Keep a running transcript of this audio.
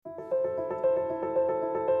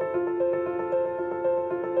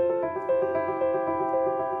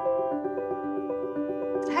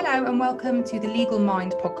Hello and welcome to the Legal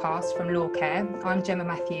Mind podcast from Law Care. I'm Gemma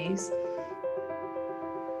Matthews.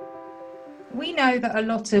 We know that a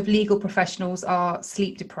lot of legal professionals are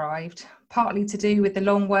sleep deprived, partly to do with the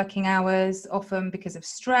long working hours, often because of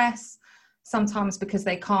stress, sometimes because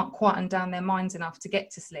they can't quieten down their minds enough to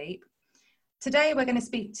get to sleep. Today we're going to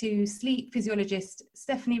speak to sleep physiologist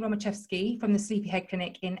Stephanie Romiszewski from the Sleepyhead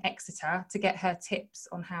Clinic in Exeter to get her tips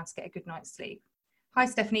on how to get a good night's sleep. Hi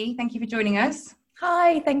Stephanie, thank you for joining us.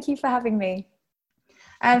 Hi, thank you for having me.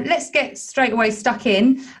 Let's get straight away stuck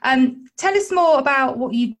in. Tell us more about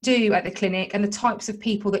what you do at the clinic and the types of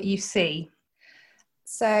people that you see.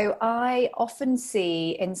 So I often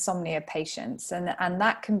see insomnia patients, and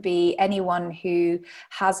that can be anyone who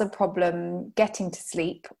has a problem getting to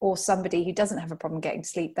sleep, or somebody who doesn't have a problem getting to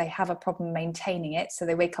sleep. They have a problem maintaining it. So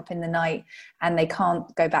they wake up in the night and they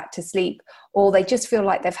can't go back to sleep, or they just feel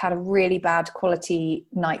like they've had a really bad quality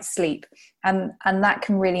night's sleep. And that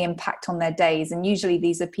can really impact on their days. And usually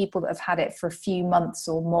these are people that have had it for a few months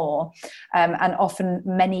or more, and often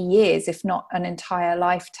many years, if not an entire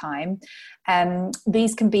lifetime.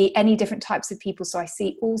 These can be any different types of people. So I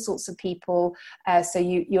see all sorts of people. So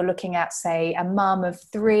you're looking at, say, a mum of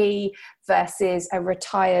 3 versus a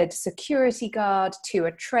retired security guard, to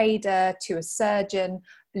a trader, to a surgeon.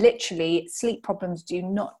 Literally, sleep problems do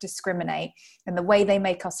not discriminate, and the way they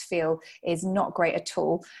make us feel is not great at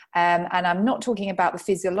all. And I'm not talking about the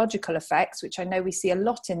physiological effects, which I know we see a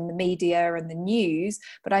lot in the media and the news,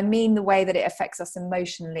 but I mean the way that it affects us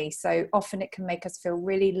emotionally. So often it can make us feel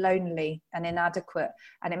really lonely and inadequate,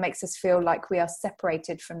 and it makes us feel like we are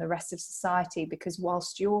separated from the rest of society, because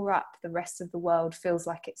whilst you're up, the rest of the world feels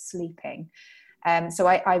like it's sleeping. So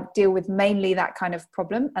I deal with mainly that kind of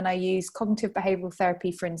problem, and I use cognitive behavioural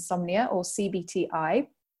therapy for insomnia, or CBTI.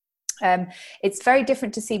 It's very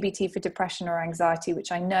different to CBT for depression or anxiety,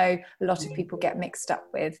 which I know a lot of people get mixed up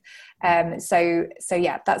with. So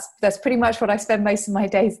yeah, that's pretty much what I spend most of my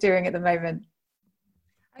days doing at the moment.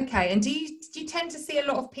 Okay, and do you tend to see a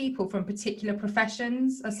lot of people from particular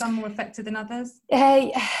professions? Are some more affected than others?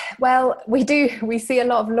 Well, we do. We see a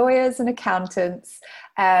lot of lawyers and accountants.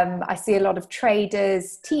 I see a lot of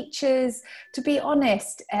traders, teachers. To be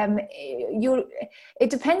honest, it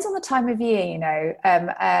depends on the time of year, you know.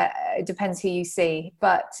 It depends who you see.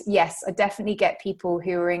 But yes, I definitely get people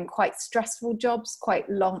who are in quite stressful jobs, quite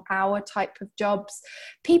long hour type of jobs,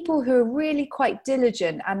 people who are really quite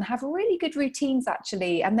diligent and have really good routines,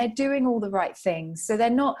 actually, and they're doing all the right things. So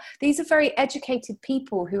these are very educated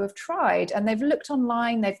people who have tried, and they've looked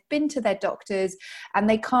online, they've been to their doctors, and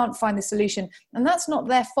they can't find the solution. And that's not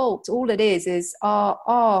their fault. All it is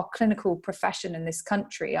our clinical profession in this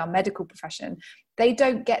country, our medical profession, they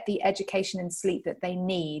don't get the education in sleep that they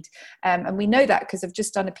need. And we know that because I've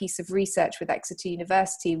just done a piece of research with Exeter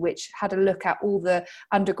University, which had a look at all the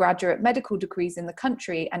undergraduate medical degrees in the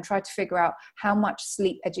country and tried to figure out how much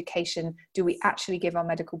sleep education do we actually give our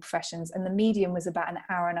medical professions. And the median was about an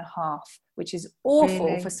hour and a half, which is awful.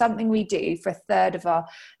 Really? For something we do for a third of our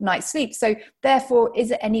night's sleep. So therefore,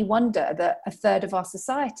 is it any wonder that a third of our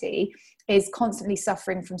society is constantly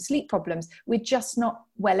suffering from sleep problems? We're just not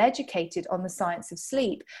well educated on the science of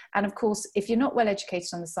sleep. And of course, if you're not well educated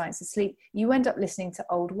on the science of sleep, you end up listening to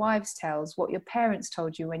old wives' tales, what your parents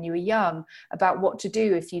told you when you were young about what to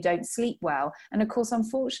do if you don't sleep well. And of course,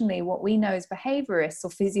 unfortunately, what we know as behaviorists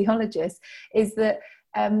or physiologists is that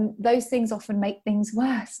those things often make things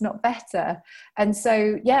worse, not better. And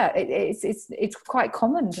so, yeah, it's quite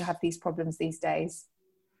common to have these problems these days.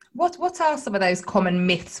 What are some of those common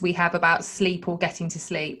myths we have about sleep or getting to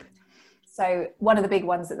sleep? So one of the big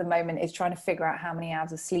ones at the moment is trying to figure out how many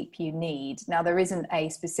hours of sleep you need. Now, there isn't a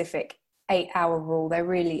specific 8-hour rule. There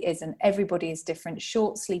really isn't. Everybody is different.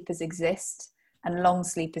 Short sleepers exist and long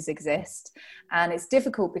sleepers exist. And it's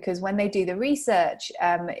difficult because when they do the research,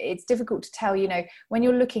 it's difficult to tell, you know, when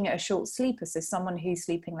you're looking at a short sleeper, so someone who's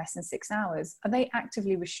sleeping less than 6 hours, are they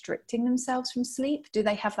actively restricting themselves from sleep? Do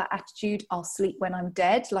they have that attitude, I'll sleep when I'm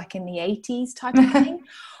dead, like in the 80s type of thing?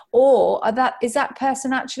 Or is that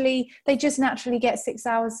person actually, they just naturally get 6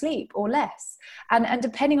 hours sleep or less? And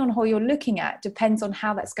depending on who you're looking at, depends on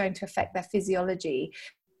how that's going to affect their physiology.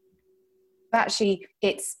 Actually,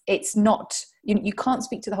 it's not, you can't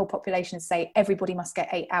speak to the whole population and say everybody must get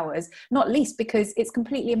 8 hours, not least because it's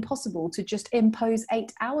completely impossible to just impose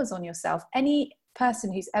 8 hours on yourself. Any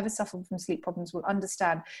person who's ever suffered from sleep problems will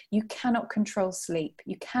understand you cannot control sleep.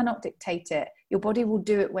 You cannot dictate it. Your body will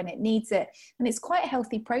do it when it needs it. And it's quite a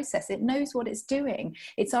healthy process. It knows what it's doing.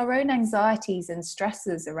 It's our own anxieties and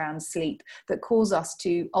stresses around sleep that cause us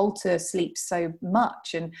to alter sleep so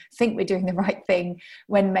much and think we're doing the right thing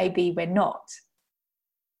when maybe we're not.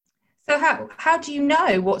 So how do you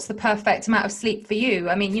know what's the perfect amount of sleep for you?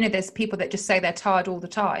 I mean, there's people that just say they're tired all the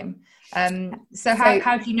time. So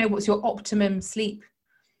how do you know what's your optimum sleep?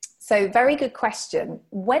 So very good question.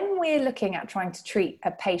 When we're looking at trying to treat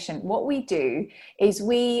a patient, what we do is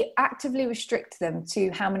we actively restrict them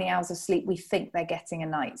to how many hours of sleep we think they're getting a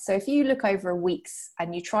night. So if you look over a week's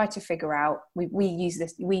and you try to figure out, we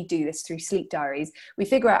do this through sleep diaries, we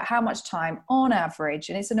figure out how much time on average,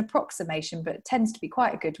 and it's an approximation, but it tends to be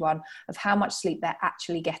quite a good one, of how much sleep they're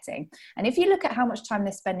actually getting. And if you look at how much time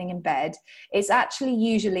they're spending in bed, it's actually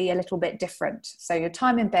usually a little bit different. So your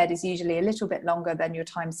time in bed is usually a little bit longer than your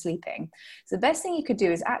time sleeping. So the best thing you could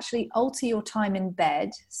do is actually alter your time in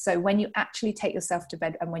bed. So when you actually take yourself to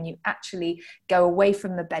bed and when you actually go away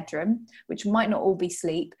from the bedroom, which might not all be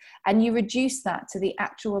sleep, and you reduce that to the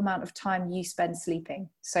actual amount of time you spend sleeping.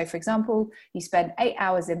 So for example, you spend 8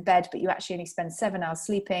 hours in bed, but you actually only spend 7 hours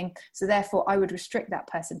sleeping. So therefore I would restrict that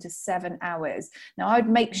person to 7 hours. Now I would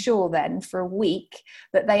make sure then for a week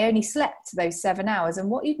that they only slept those 7 hours. And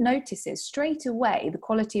what you'd notice is straight away, the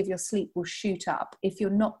quality of your sleep will shoot up if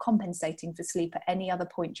you're not compensating for sleep at any other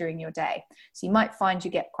point during your day. So you might find you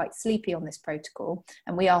get quite sleepy on this protocol,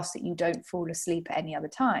 and we ask that you don't fall asleep at any other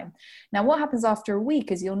time. Now what happens after a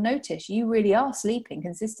week is you'll notice you really are sleeping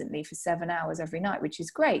consistently for 7 hours every night, which is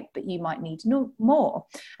great, but you might need more.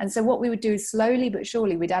 And so what we would do is slowly but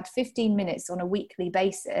surely we'd add 15 minutes on a weekly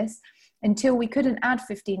basis until we couldn't add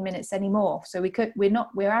 15 minutes anymore. So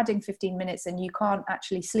we're adding 15 minutes and you can't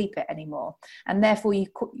actually sleep it anymore. And therefore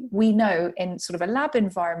we know in sort of a lab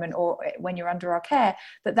environment or when you're under our care,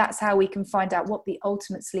 that's how we can find out what the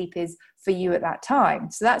ultimate sleep is for you at that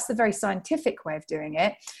time. So that's the very scientific way of doing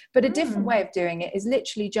it. But a different way of doing it is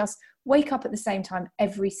literally just wake up at the same time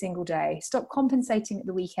every single day. Stop compensating at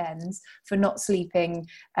the weekends for not sleeping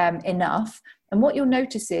enough. And what you'll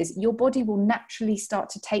notice is your body will naturally start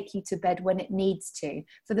to take you to bed when it needs to.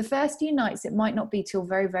 For the first few nights, it might not be till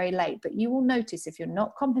very, very late, but you will notice if you're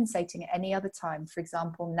not compensating at any other time, for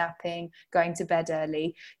example, napping, going to bed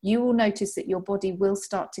early, you will notice that your body will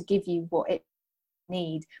start to give you what it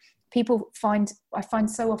needs. I find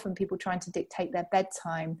so often people trying to dictate their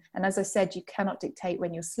bedtime. And as I said, you cannot dictate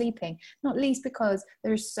when you're sleeping, not least because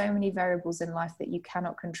there are so many variables in life that you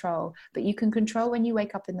cannot control, but you can control when you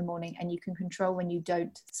wake up in the morning and you can control when you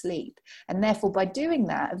don't sleep. And therefore by doing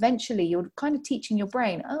that, eventually you're kind of teaching your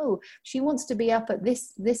brain, oh, she wants to be up at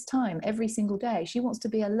this time every single day. She wants to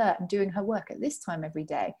be alert and doing her work at this time every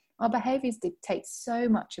day. Our behaviors dictate so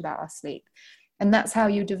much about our sleep. And that's how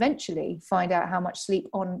you'd eventually find out how much sleep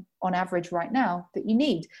on average right now that you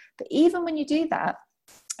need. But even when you do that,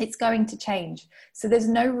 it's going to change. So there's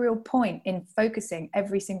no real point in focusing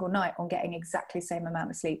every single night on getting exactly the same amount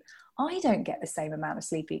of sleep. I don't get the same amount of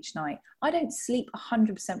sleep each night. I don't sleep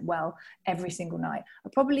 100% well every single night. I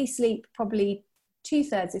probably sleep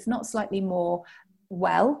 2/3, if not slightly more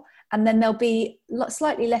well. And then there'll be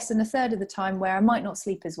slightly less than a third of the time where I might not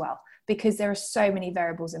sleep as well, because there are so many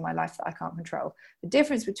variables in my life that I can't control. The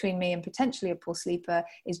difference between me and potentially a poor sleeper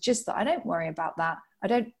is just that I don't worry about that. I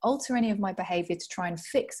don't alter any of my behavior to try and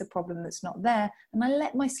fix a problem that's not there. And I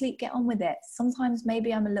let my sleep get on with it. Sometimes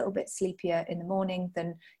maybe I'm a little bit sleepier in the morning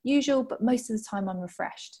than usual, but most of the time I'm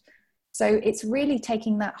refreshed. So it's really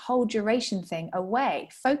taking that whole duration thing away.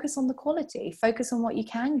 Focus on the quality, focus on what you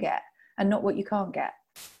can get and not what you can't get.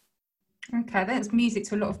 Okay, that's music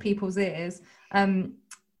to a lot of people's ears.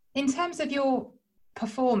 In terms of your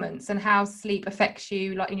performance and how sleep affects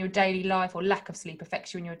you, like in your daily life, or lack of sleep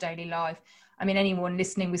affects you in your daily life, I mean, anyone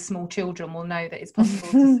listening with small children will know that it's possible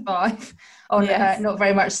to survive on not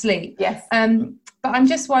very much sleep. Yes. But I'm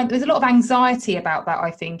just wondering, there's a lot of anxiety about that,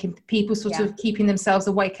 I think, and people sort of keeping themselves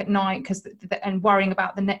awake at night and worrying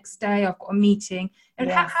about the next day. I've got a meeting. And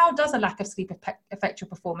how does a lack of sleep affect your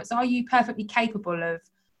performance? Are you perfectly capable of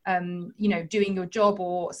doing your job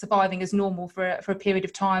or surviving as normal for a period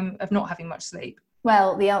of time of not having much sleep?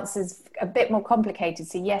 Well, the answer is a bit more complicated,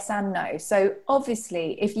 so yes and no. So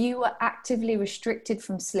obviously, if you were actively restricted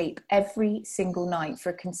from sleep every single night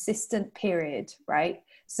for a consistent period, right?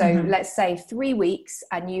 So let's say 3 weeks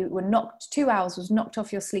and you were 2 hours was knocked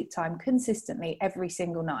off your sleep time consistently every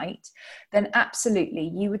single night, then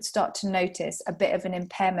absolutely you would start to notice a bit of an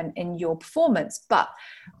impairment in your performance. But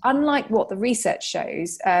unlike what the research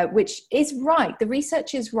shows, which is right, the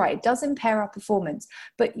research is right, it does impair our performance,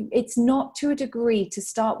 but it's not to a degree to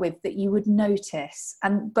start with that you would notice.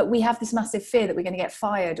 But we have this massive fear that we're going to get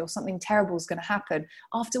fired or something terrible is going to happen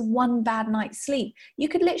after one bad night's sleep. You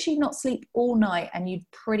could literally not sleep all night and you'd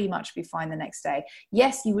pretty much be fine the next day.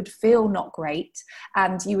 Yes, you would feel not great,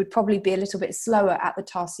 and you would probably be a little bit slower at the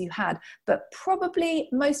tasks you had, but probably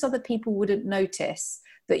most other people wouldn't notice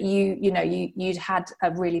that you'd had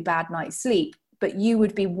a really bad night's sleep, but you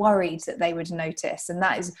would be worried that they would notice. And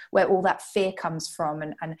that is where all that fear comes from,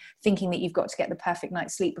 and thinking that you've got to get the perfect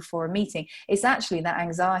night's sleep before a meeting. It's actually that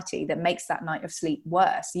anxiety that makes that night of sleep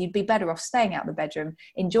worse. You'd be better off staying out of the bedroom,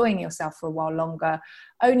 enjoying yourself for a while longer,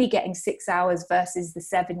 only getting 6 hours versus the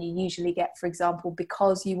 7 you usually get, for example,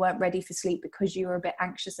 because you weren't ready for sleep, because you were a bit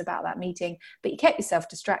anxious about that meeting, but you kept yourself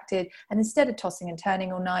distracted. And instead of tossing and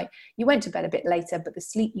turning all night, you went to bed a bit later, but the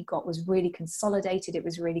sleep you got was really consolidated. It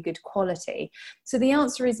was really good quality. So the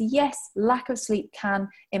answer is yes, lack of sleep can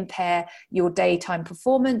impair your daytime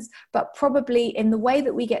performance, but probably in the way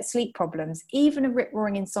that we get sleep problems, even a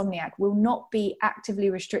rip-roaring insomniac will not be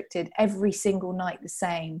actively restricted every single night the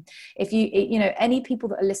same. If any people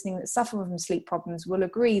that are listening that suffer from sleep problems will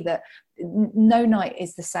agree that no night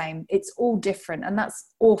is the same. It's all different, and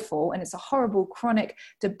that's awful, and it's a horrible, chronic,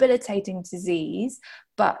 debilitating disease,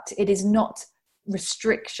 but it is not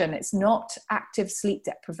restriction. It's not active sleep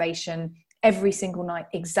deprivation every single night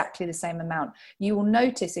exactly the same amount. You will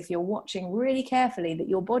notice, if you're watching really carefully, that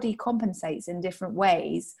your body compensates in different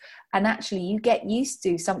ways, and actually you get used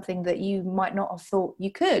to something that you might not have thought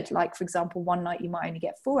you could. Like, for example, one night you might only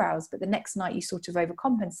get 4 hours, but the next night you sort of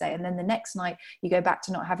overcompensate, and then the next night you go back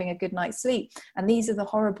to not having a good night's sleep. And these are the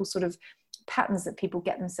horrible sort of patterns that people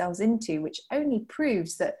get themselves into, which only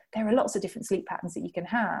proves that there are lots of different sleep patterns that you can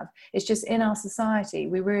have. It's just, in our society,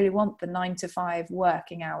 we really want the 9 to 5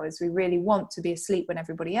 working hours. We really want to be asleep when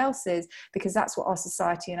everybody else is, because that's what our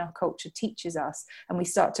society and our culture teaches us. And we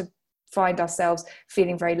start to find ourselves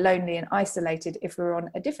feeling very lonely and isolated if we're on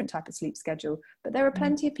a different type of sleep schedule. But there are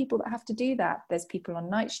plenty of people that have to do that. There's people on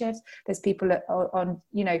night shifts, there's people on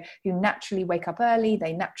who naturally wake up early,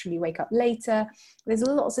 they naturally wake up later. There's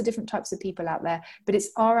lots of different types of people out there, but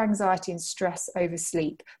it's our anxiety and stress over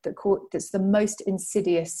sleep that's the most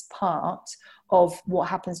insidious part of what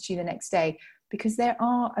happens to you the next day. Because there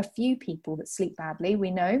are a few people that sleep badly. We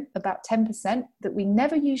know about 10% that we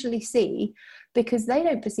never usually see, because they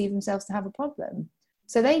don't perceive themselves to have a problem.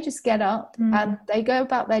 So they just get up and they go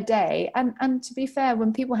about their day. And to be fair,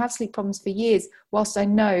 when people have sleep problems for years, whilst I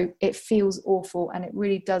know it feels awful and it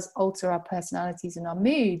really does alter our personalities and our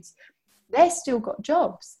moods, they've still got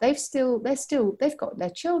jobs. They've got their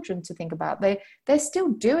children to think about. They're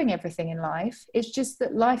still doing everything in life. It's just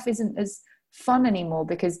that life isn't as fun anymore,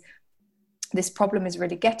 because this problem is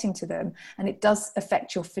really getting to them, and it does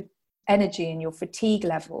affect your energy and your fatigue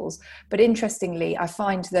levels. But interestingly, I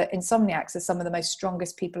find that insomniacs are some of the most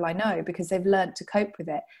strongest people I know, because they've learned to cope with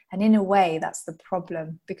it. And in a way, that's the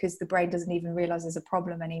problem, because the brain doesn't even realize there's a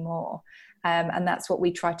problem anymore. And that's what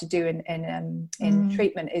we try to do in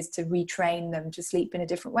treatment, is to retrain them to sleep in a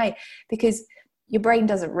different way, because your brain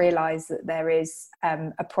doesn't realize that there is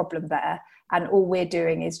a problem there. And all we're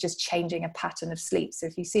doing is just changing a pattern of sleep. So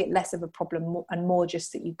if you see it less of a problem and more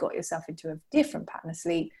just that you've got yourself into a different pattern of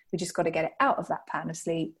sleep, we just got to get it out of that pattern of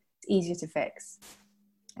sleep. It's easier to fix.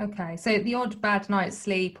 Okay, so the odd bad night's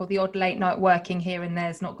sleep or the odd late night working here and there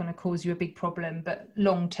is not going to cause you a big problem, but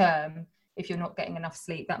long term, if you're not getting enough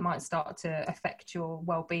sleep, that might start to affect your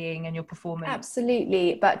well-being and your performance.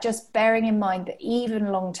 Absolutely, but just bearing in mind that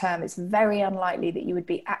even long term, it's very unlikely that you would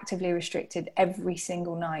be actively restricted every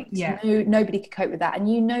single night. Yeah. Nobody could cope with that,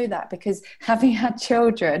 and you know that, because having had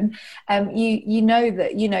children, you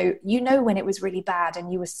know when it was really bad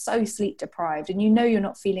and you were so sleep deprived, and you're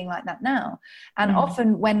not feeling like that now. And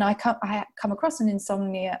often when I come across an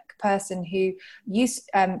insomniac person who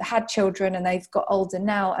had children and they've got older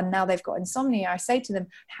now, and now they've got insomnia, I say to them,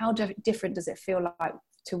 how different does it feel like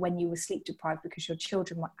to when you were sleep deprived because your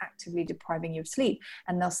children were actively depriving you of sleep?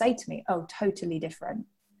 And they'll say to me, oh, totally different.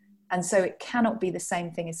 And so it cannot be the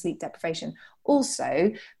same thing as sleep deprivation.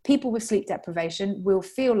 Also, people with sleep deprivation will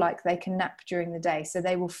feel like they can nap during the day. So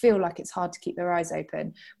they will feel like it's hard to keep their eyes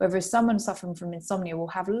open. Whereas someone suffering from insomnia will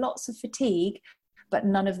have lots of fatigue, but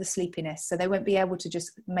none of the sleepiness. So they won't be able to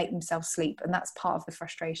just make themselves sleep. And that's part of the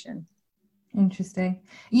frustration. Interesting.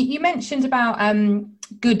 You mentioned about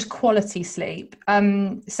good quality sleep.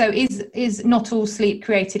 So is not all sleep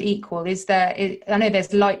created equal? I know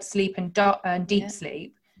there's light sleep and deep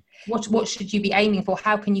sleep. What should you be aiming for?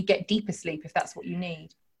 How can you get deeper sleep if that's what you need?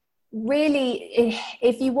 really,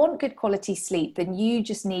 if you want good quality sleep, then you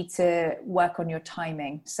just need to work on your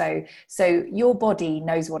timing. So your body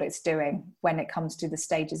knows what it's doing when it comes to the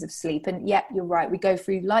stages of sleep. And yeah, you're right, we go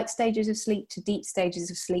through light stages of sleep to deep stages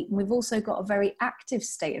of sleep, and we've also got a very active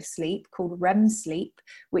state of sleep called REM sleep,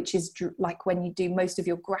 which is like when you do most of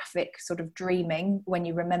your graphic sort of dreaming, when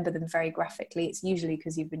you remember them very graphically. It's usually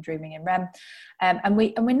because you've been dreaming in REM. And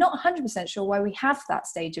we're not 100% sure why we have that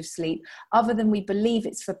stage of sleep, other than we believe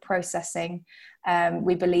it's for processing.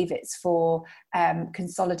 We believe it's for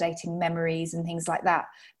consolidating memories and things like that.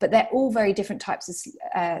 But they're all very different types of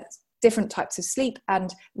sleep,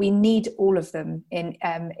 and we need all of them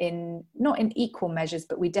in not in equal measures,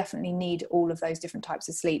 but we definitely need all of those different types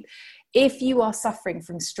of sleep. If you are suffering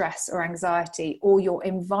from stress or anxiety, or your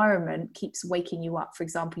environment keeps waking you up, for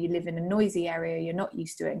example, you live in a noisy area, you're not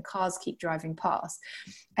used to it, and cars keep driving past,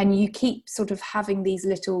 and you keep sort of having these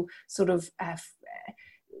little sort of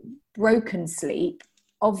broken sleep,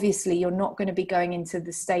 obviously you're not going to be going into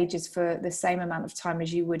the stages for the same amount of time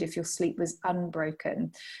as you would if your sleep was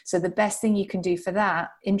unbroken. So the best thing you can do for that,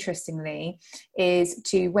 interestingly, is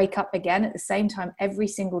to wake up again at the same time every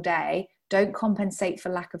single day. Don't compensate for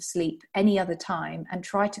lack of sleep any other time, and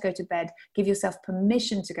try to go to bed. Give yourself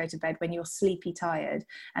permission to go to bed when you're sleepy tired.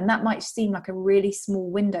 And that might seem like a really small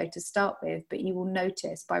window to start with, but you will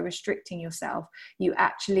notice by restricting yourself, you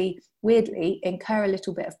actually weirdly incur a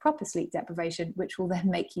little bit of proper sleep deprivation, which will then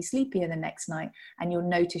make you sleepier the next night, and you'll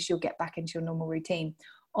notice you'll get back into your normal routine.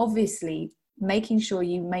 Obviously, making sure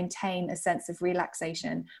you maintain a sense of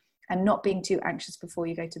relaxation and not being too anxious before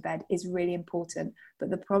you go to bed is really important. But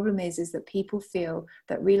the problem is that people feel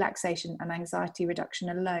that relaxation and anxiety reduction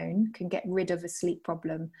alone can get rid of a sleep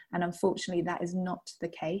problem. And unfortunately, that is not the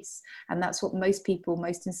case. And that's what most people,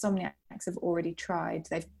 most insomniacs have already tried.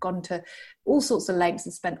 They've gone to all sorts of lengths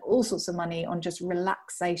and spent all sorts of money on just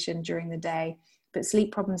relaxation during the day. But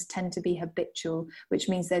sleep problems tend to be habitual, which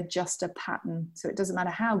means they're just a pattern. So it doesn't matter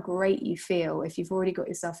how great you feel. If you've already got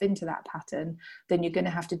yourself into that pattern, then you're going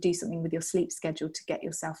to have to do something with your sleep schedule to get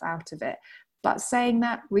yourself out of it. But saying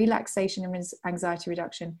that, relaxation and anxiety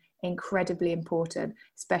reduction, incredibly important,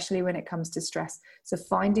 especially when it comes to stress. So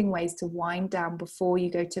finding ways to wind down before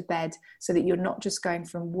you go to bed so that you're not just going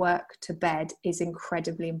from work to bed is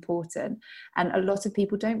incredibly important. And a lot of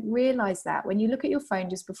people don't realize that. When you look at your phone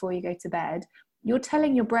just before you go to bed, you're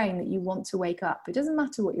telling your brain that you want to wake up. It doesn't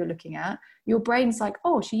matter what you're looking at. Your brain's like,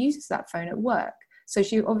 oh, she uses that phone at work, so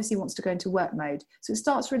she obviously wants to go into work mode. So it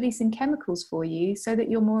starts releasing chemicals for you so that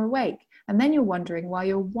you're more awake. And then you're wondering why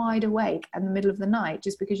you're wide awake in the middle of the night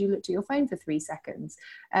just because you looked at your phone for 3 seconds.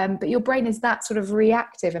 But your brain is that sort of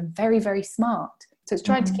reactive and very, very smart. So it's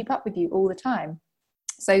trying to keep up with you all the time.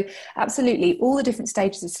 So absolutely, all the different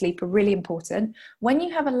stages of sleep are really important. When you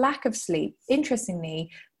have a lack of sleep, interestingly,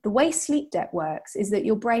 the way sleep debt works is that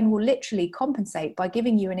your brain will literally compensate by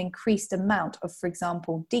giving you an increased amount of, for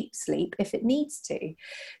example, deep sleep if it needs to.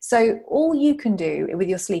 So all you can do with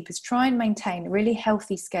your sleep is try and maintain really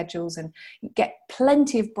healthy schedules and get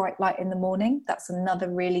plenty of bright light in the morning. That's another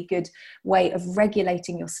really good way of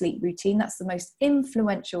regulating your sleep routine. That's the most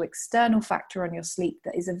influential external factor on your sleep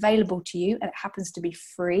that is available to you, and it happens to be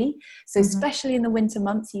free. So especially in the winter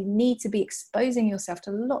months, you need to be exposing yourself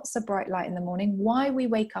to lots of bright light in the morning. Why we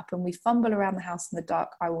wake up and we fumble around the house in the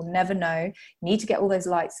dark, I will never know. You need to get all those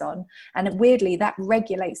lights on. And weirdly, that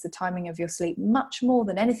regulates the timing of your sleep much more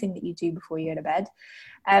than anything that you do before you go to bed.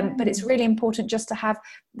 But it's really important just to have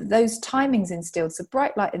those timings instilled. So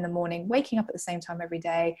bright light in the morning, waking up at the same time every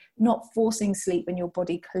day, not forcing sleep when your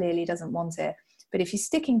body clearly doesn't want it. But if you're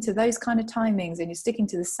sticking to those kind of timings and you're sticking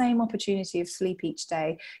to the same opportunity of sleep each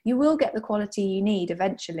day, you will get the quality you need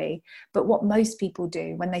eventually. But what most people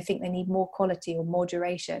do when they think they need more quality or more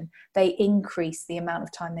duration, they increase the amount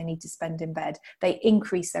of time they need to spend in bed. They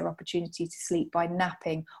increase their opportunity to sleep by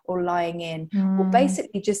napping or lying in, or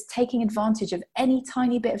basically just taking advantage of any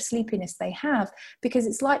tiny bit of sleepiness they have, because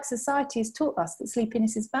it's like society has taught us that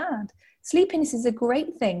sleepiness is bad. Sleepiness is a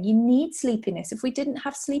great thing. You need sleepiness. If we didn't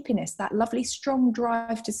have sleepiness, that lovely strong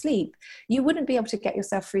drive to sleep, you wouldn't be able to get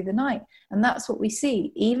yourself through the night. And that's what we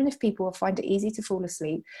see. Even if people find it easy to fall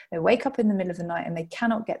asleep, they wake up in the middle of the night and they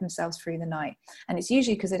cannot get themselves through the night. And it's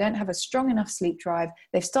usually because they don't have a strong enough sleep drive.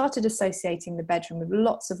 They've started associating the bedroom with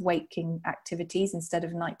lots of waking activities instead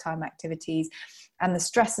of nighttime activities. And the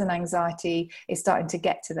stress and anxiety is starting to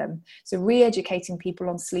get to them. So re-educating people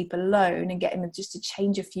on sleep alone and getting them just to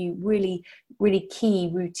change a few really, really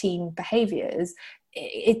key routine behaviors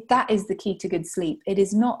that is the key to good sleep. It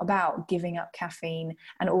is not about giving up caffeine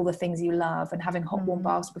and all the things you love and having hot warm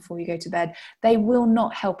baths before you go to bed. They will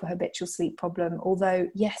not help a habitual sleep problem, although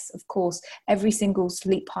yes, of course, every single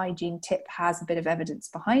sleep hygiene tip has a bit of evidence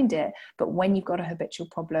behind it. But when you've got a habitual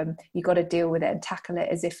problem, you've got to deal with it and tackle it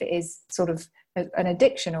as if it is sort of an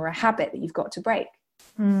addiction or a habit that you've got to break.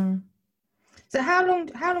 So how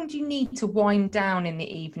long do you need to wind down in the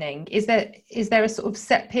evening? Is there a sort of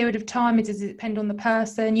set period of time? Does it depend on the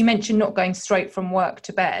person? You mentioned not going straight from work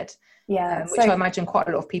to bed. Yeah, which I imagine quite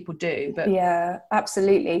a lot of people do. But yeah,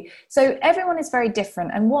 absolutely. So everyone is very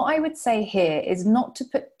different. And what I would say here is not to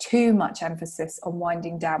put too much emphasis on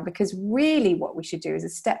winding down, because really what we should do is a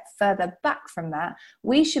step further back from that.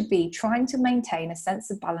 We should be trying to maintain a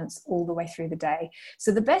sense of balance all the way through the day.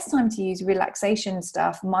 So the best time to use relaxation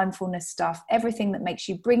stuff, mindfulness stuff, everything that makes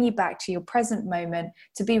you bring you back to your present moment,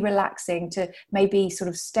 to be relaxing, to maybe sort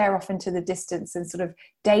of stare off into the distance and sort of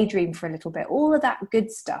daydream for a little bit, all of that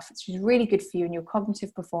good stuff, which is really good for you and your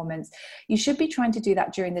cognitive performance. You should be trying to do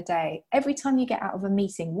that during the day. Every time you get out of a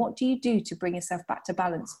meeting, what do you do to bring yourself back to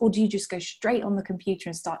balance? Or do you just go straight on the computer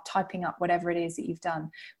and start typing up whatever it is that you've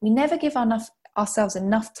done? We never give ourselves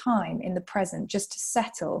enough time in the present just to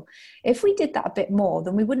settle. If we did that a bit more,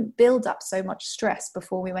 then we wouldn't build up so much stress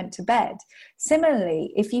before we went to bed.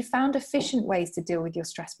 Similarly, if you found efficient ways to deal with your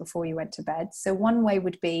stress before you went to bed, so one way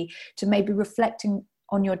would be to maybe reflecting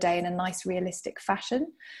on your day in a nice realistic fashion.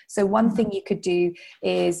 So one thing you could do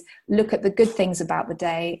is look at the good things about the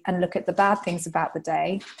day and look at the bad things about the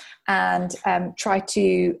day, and try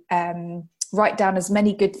to write down as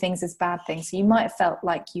many good things as bad things. So you might have felt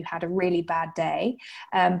like you had a really bad day,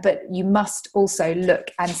 but you must also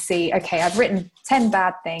look and see, okay, I've written 10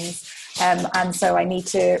 bad things, and so I need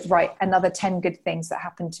to write another 10 good things that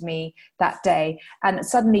happened to me that day. And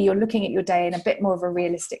suddenly you're looking at your day in a bit more of a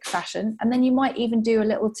realistic fashion. And then you might even do a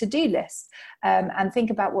little to-do list, and think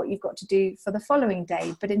about what you've got to do for the following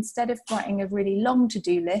day. But instead of writing a really long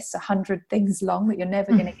to-do list, 100 things long that you're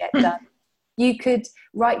never going to get done, you could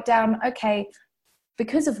write down, okay,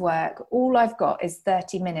 because of work, all I've got is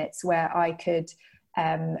 30 minutes where I could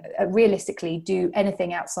realistically do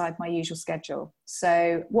anything outside my usual schedule.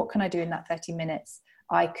 So what can I do in that 30 minutes?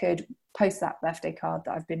 I could post that birthday card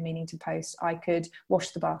that I've been meaning to post. I could wash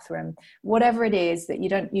the bathroom, whatever it is that you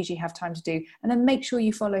don't usually have time to do. And then make sure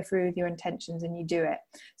you follow through with your intentions and you do it.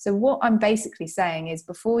 So what I'm basically saying is,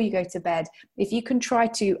 before you go to bed, if you can try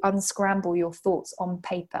to unscramble your thoughts on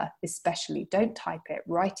paper, especially, don't type it,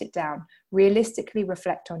 write it down, realistically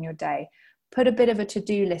reflect on your day. Put a bit of a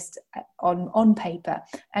to-do list on paper,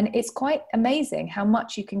 and it's quite amazing how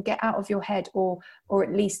much you can get out of your head, or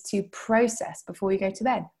at least to process before you go to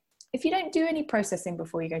bed. If you don't do any processing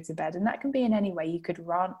before you go to bed, and that can be in any way, you could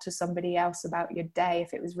rant to somebody else about your day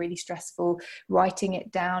if it was really stressful, writing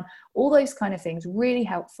it down, all those kind of things, really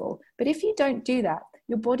helpful. But if you don't do that,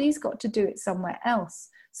 your body's got to do it somewhere else.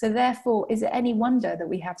 So therefore, is it any wonder that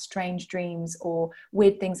we have strange dreams or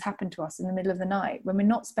weird things happen to us in the middle of the night when we're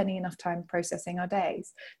not spending enough time processing our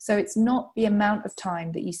days? So it's not the amount of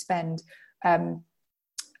time that you spend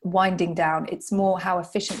winding down. It's more how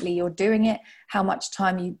efficiently you're doing it, how much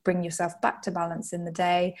time you bring yourself back to balance in the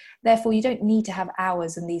day. Therefore, you don't need to have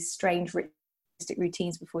hours and these strange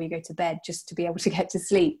routines before you go to bed just to be able to get to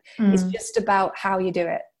sleep. It's just about how you do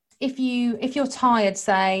it. If you're tired,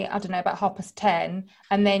 say, I don't know, about 10:30,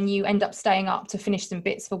 and then you end up staying up to finish some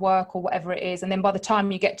bits for work or whatever it is, and then by the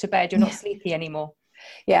time you get to bed, you're not sleepy anymore.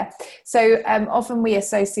 Yeah. So often we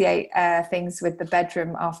associate things with the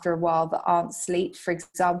bedroom after a while that aren't sleep. For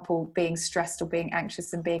example, being stressed or being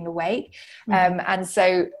anxious and being awake. And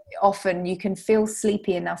so often you can feel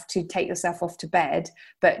sleepy enough to take yourself off to bed,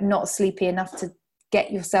 but not sleepy enough to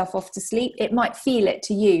get yourself off to sleep. It might feel it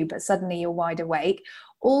to you, but suddenly you're wide awake.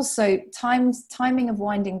 Also, timing of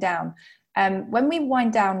winding down. When we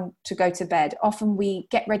wind down to go to bed, often we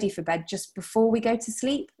get ready for bed just before we go to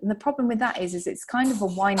sleep. And the problem with that is it's kind of a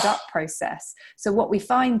wind up process. So what we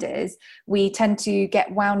find is we tend to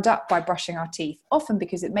get wound up by brushing our teeth, often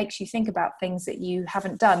because it makes you think about things that you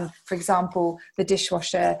haven't done. For example, the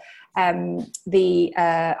dishwasher, putting the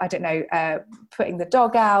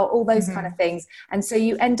dog out, all those kind of things. And so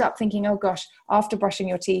you end up thinking, oh gosh, after brushing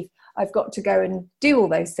your teeth, I've got to go and do all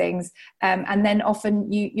those things. And then often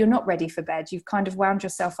you're not ready for bed. You've kind of wound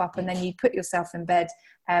yourself up and then you put yourself in bed.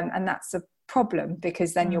 And that's a problem,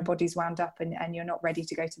 because then your body's wound up and you're not ready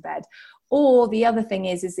to go to bed. Or the other thing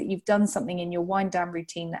is that you've done something in your wind down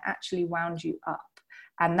routine that actually wound you up.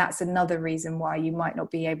 And that's another reason why you might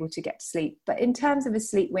not be able to get to sleep. But in terms of a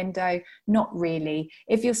sleep window, not really.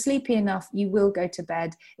 If you're sleepy enough, you will go to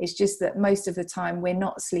bed. It's just that most of the time we're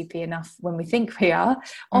not sleepy enough when we think we are.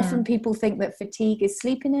 Often people think that fatigue is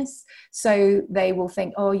sleepiness. So they will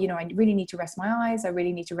think, oh, you know, I really need to rest my eyes. I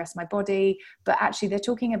really need to rest my body. But actually they're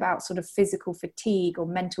talking about sort of physical fatigue or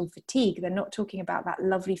mental fatigue. They're not talking about that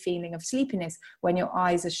lovely feeling of sleepiness when your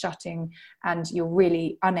eyes are shutting and you're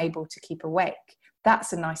really unable to keep awake.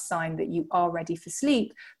 That's a nice sign that you are ready for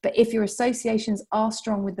sleep. But if your associations are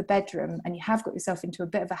strong with the bedroom and you have got yourself into a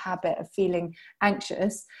bit of a habit of feeling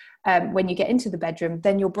anxious when you get into the bedroom,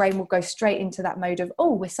 then your brain will go straight into that mode of,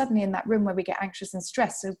 oh, we're suddenly in that room where we get anxious and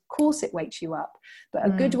stressed. So of course it wakes you up. But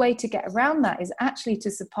a good way to get around that is actually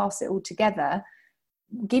to surpass it altogether.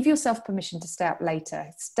 Give yourself permission to stay up later.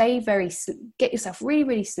 Get yourself really,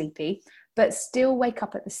 really sleepy, but still wake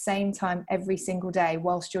up at the same time every single day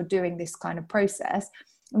whilst you're doing this kind of process.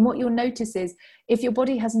 And what you'll notice is if your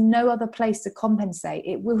body has no other place to compensate,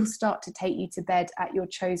 it will start to take you to bed at your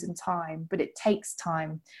chosen time, but it takes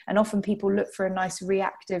time. And often people look for a nice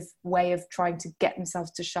reactive way of trying to get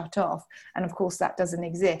themselves to shut off. And of course that doesn't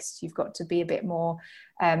exist. You've got to be a bit more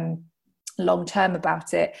long term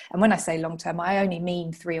about it. And when I say long term, I only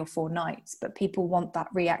mean 3 or 4 nights, but people want that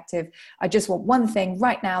reactive, I just want one thing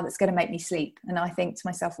right now that's going to make me sleep. And I think to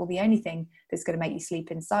myself, well, the only thing that's going to make you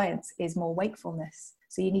sleep in science is more wakefulness.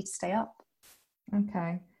 So you need to stay up.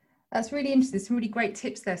 Okay, that's really interesting. Some really great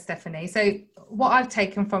tips there, Stephanie. So what I've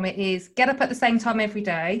taken from it is get up at the same time every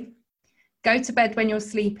day, go to bed when you're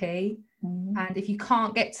sleepy. And if you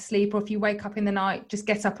can't get to sleep, or if you wake up in the night, just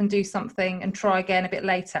get up and do something and try again a bit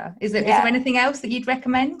later. Is there anything else that you'd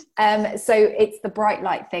recommend? So it's the bright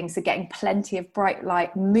light thing. So getting plenty of bright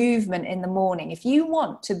light movement in the morning. If you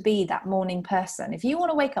want to be that morning person, if you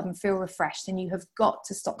want to wake up and feel refreshed, then you have got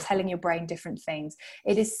to stop telling your brain different things.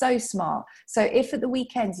 It is so smart. So if at the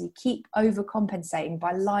weekends you keep overcompensating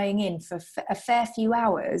by lying in for a fair few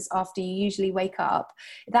hours after you usually wake up,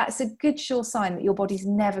 that's a good sure sign that your body's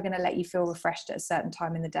never going to let you feel refreshed at a certain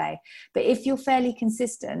time in the day. But if you're fairly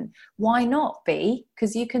consistent, why not be?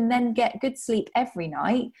 Because you can then get good sleep every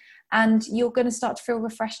night and you're going to start to feel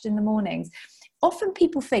refreshed in the mornings. Often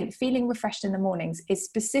people think feeling refreshed in the mornings is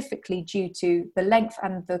specifically due to the length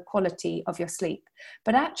and the quality of your sleep.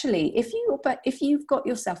 But actually, if you've got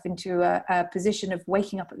yourself into a position of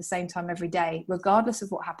waking up at the same time every day, regardless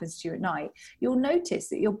of what happens to you at night, you'll notice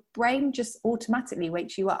that your brain just automatically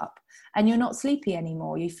wakes you up and you're not sleepy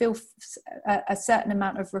anymore. You feel a certain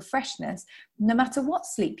amount of refreshness no matter what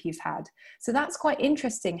sleep you've had. So that's quite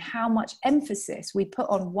interesting how much emphasis we put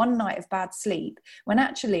on one night of bad sleep when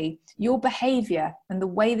actually your behavior and the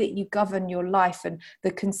way that you govern your life and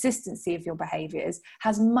the consistency of your behaviors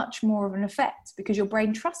has much more of an effect because your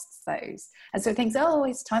brain trusts those. And so it thinks, oh,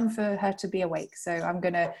 it's time for her to be awake. So I'm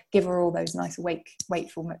going to give her all those nice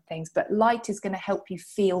wakeful things. But light is going to help you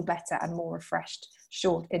feel better and more refreshed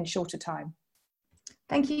in shorter time.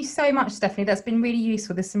 Thank you so much, Stephanie. That's been really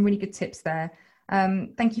useful. There's some really good tips there.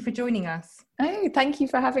 Thank you for joining us. Oh, thank you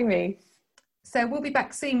for having me. So we'll be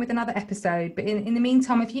back soon with another episode. But in the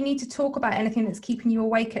meantime, if you need to talk about anything that's keeping you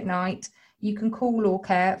awake at night, you can call Law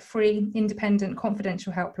Care, free, independent,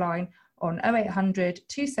 confidential helpline on 0800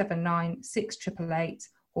 279 6888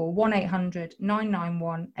 or 1800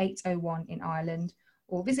 991 801 in Ireland,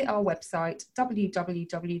 or visit our website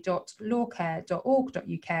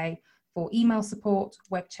www.lawcare.org.uk for email support,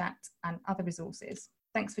 web chat and other resources.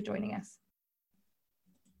 Thanks for joining us.